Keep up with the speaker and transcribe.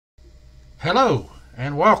Hello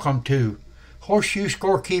and welcome to Horseshoe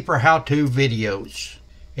Scorekeeper how-to videos.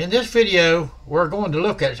 In this video we're going to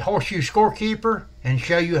look at Horseshoe Scorekeeper and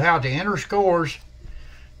show you how to enter scores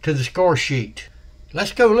to the score sheet.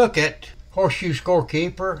 Let's go look at Horseshoe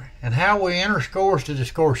Scorekeeper and how we enter scores to the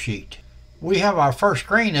score sheet. We have our first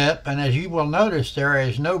screen up, and as you will notice there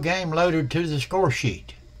is no game loaded to the score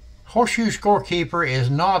sheet. Horseshoe Scorekeeper is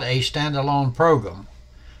not a standalone program,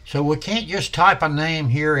 so we can't just type a name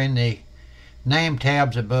here in the name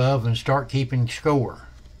tabs above and start keeping score.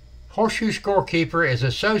 Horseshoe Scorekeeper is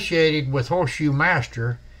associated with Horseshoe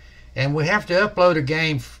Master, and we have to upload a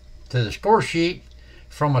game to the score sheet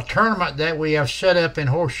from a tournament that we have set up in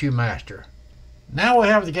Horseshoe Master. Now we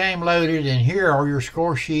have the game loaded, and here are your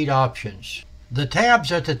score sheet options. The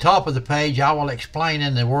tabs at the top of the page I will explain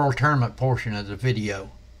in the World Tournament portion of the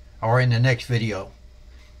video, or in the next video.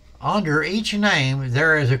 Under each name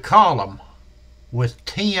there is a column with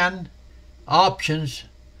 10 options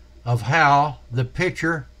of how the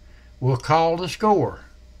pitcher will call the score.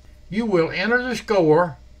 You will enter the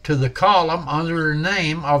score to the column under the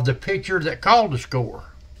name of the pitcher that called the score.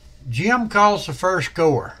 Jim calls the first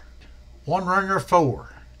score, 1 runner 4.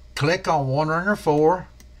 Click on 1 runner 4,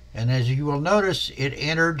 and as you will notice it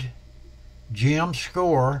entered Jim's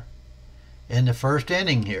score in the first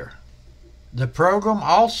inning here. The program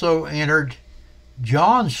also entered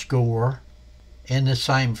John's score in the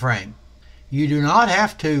same frame. You do not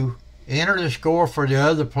have to enter the score for the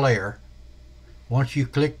other player once you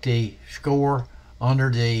click the score under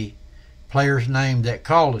the player's name that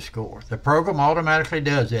called the score. The program automatically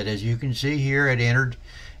does that. As you can see here, it entered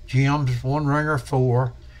Jim's 1 runner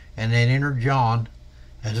 4, and it entered John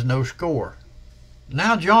as no score.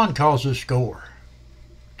 Now John calls the score.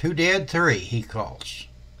 2 dead 3 he calls.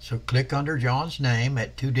 So click under John's name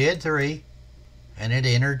at 2 dead 3, and it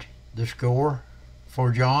entered the score for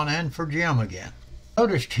John and for Jim again.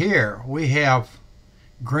 Noticed here we have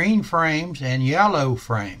green frames and yellow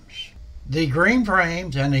frames. The green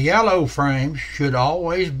frames and the yellow frames should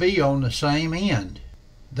always be on the same end.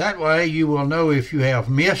 That way you will know if you have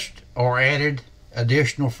missed or added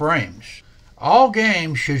additional frames. All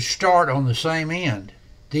games should start on the same end.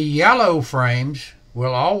 The yellow frames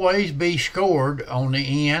will always be scored on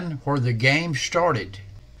the end where the game started.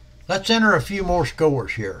 Let's enter a few more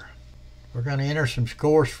scores here. We're going to enter some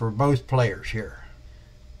scores for both players here.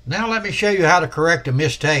 Now let me show you how to correct a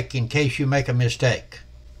mistake in case you make a mistake.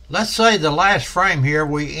 Let's say the last frame here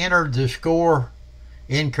we entered the score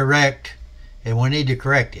incorrect and we need to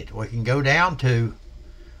correct it. We can go down to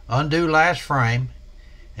undo last frame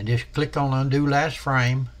and just click on undo last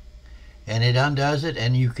frame, and it undoes it,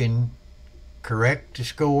 and you can correct the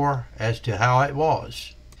score as to how it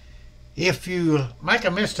was. If you make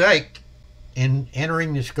a mistake in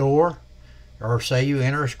entering the score, or say you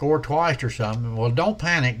enter a score twice or something, well, don't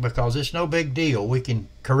panic, because it's no big deal. We can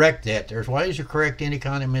correct that. There's ways to correct any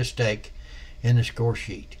kind of mistake in the score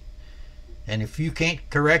sheet. And if you can't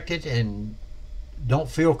correct it and don't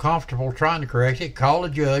feel comfortable trying to correct it, call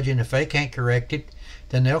a judge, and if they can't correct it,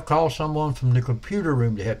 then they'll call someone from the computer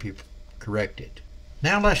room to help you correct it.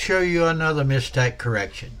 Now let's show you another mistake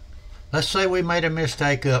correction. Let's say we made a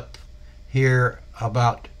mistake up here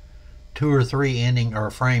about 2 or 3 ending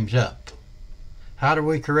or frames up. How do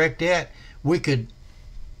we correct that? We could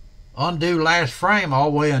undo last frame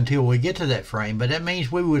all the way until we get to that frame, but that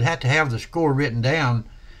means we would have to have the score written down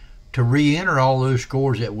to re-enter all those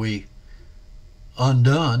scores that we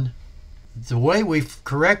undone. The way we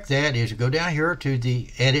correct that is go down here to the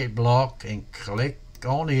edit block and click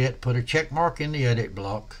on it, put a check mark in the edit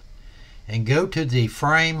block, and go to the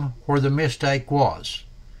frame where the mistake was.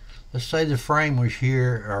 Let's say the frame was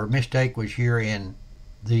here, or mistake was here in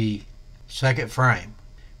the second frame.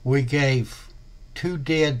 We gave 2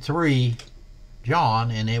 dead 3 John,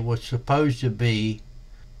 and it was supposed to be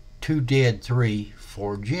 2 dead 3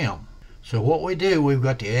 for Jim. So what we do, we've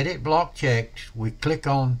got the edit block checked, we click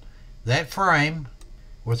on that frame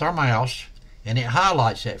with our mouse, and it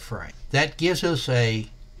highlights that frame. That gives us a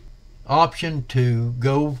option to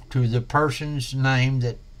go to the person's name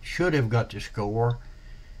that should have got the score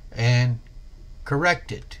and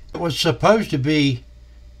correct it. It was supposed to be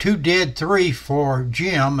 2 dead 3 for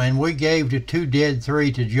Jim, and we gave the 2 dead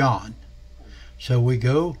 3 to John. So we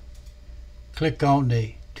go click on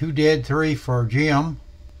the 2 dead 3 for Jim,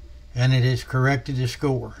 and it has corrected the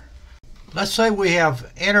score. Let's say we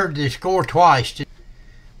have entered the score twice.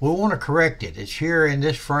 We want to correct it. It's here in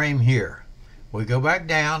this frame here. We go back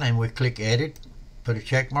down and we click edit, put a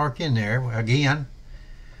check mark in there. Again,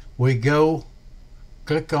 we go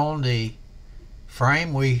click on the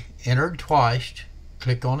frame we entered twice,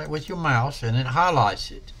 click on it with your mouse, and it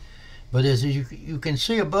highlights it. But as you can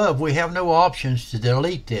see above, we have no options to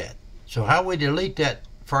delete that. So how we delete that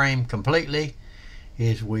frame completely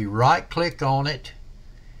is we right click on it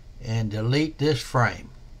and delete this frame.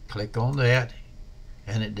 Click on that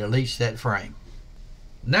and it deletes that frame.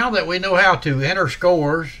 Now that we know how to enter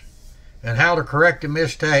scores and how to correct a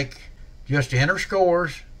mistake, just enter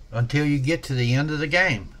scores until you get to the end of the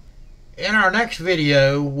game. In our next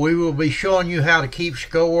video, we will be showing you how to keep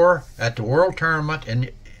score at the World Tournament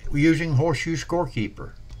and using Horseshoe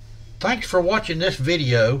Scorekeeper. Thanks for watching this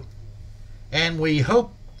video, and we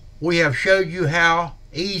hope we have showed you how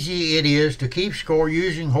easy it is to keep score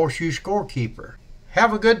using Horseshoe Scorekeeper.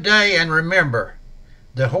 Have a good day, and remember,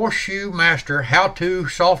 the Horseshoe Master How-To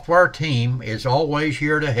software team is always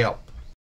here to help.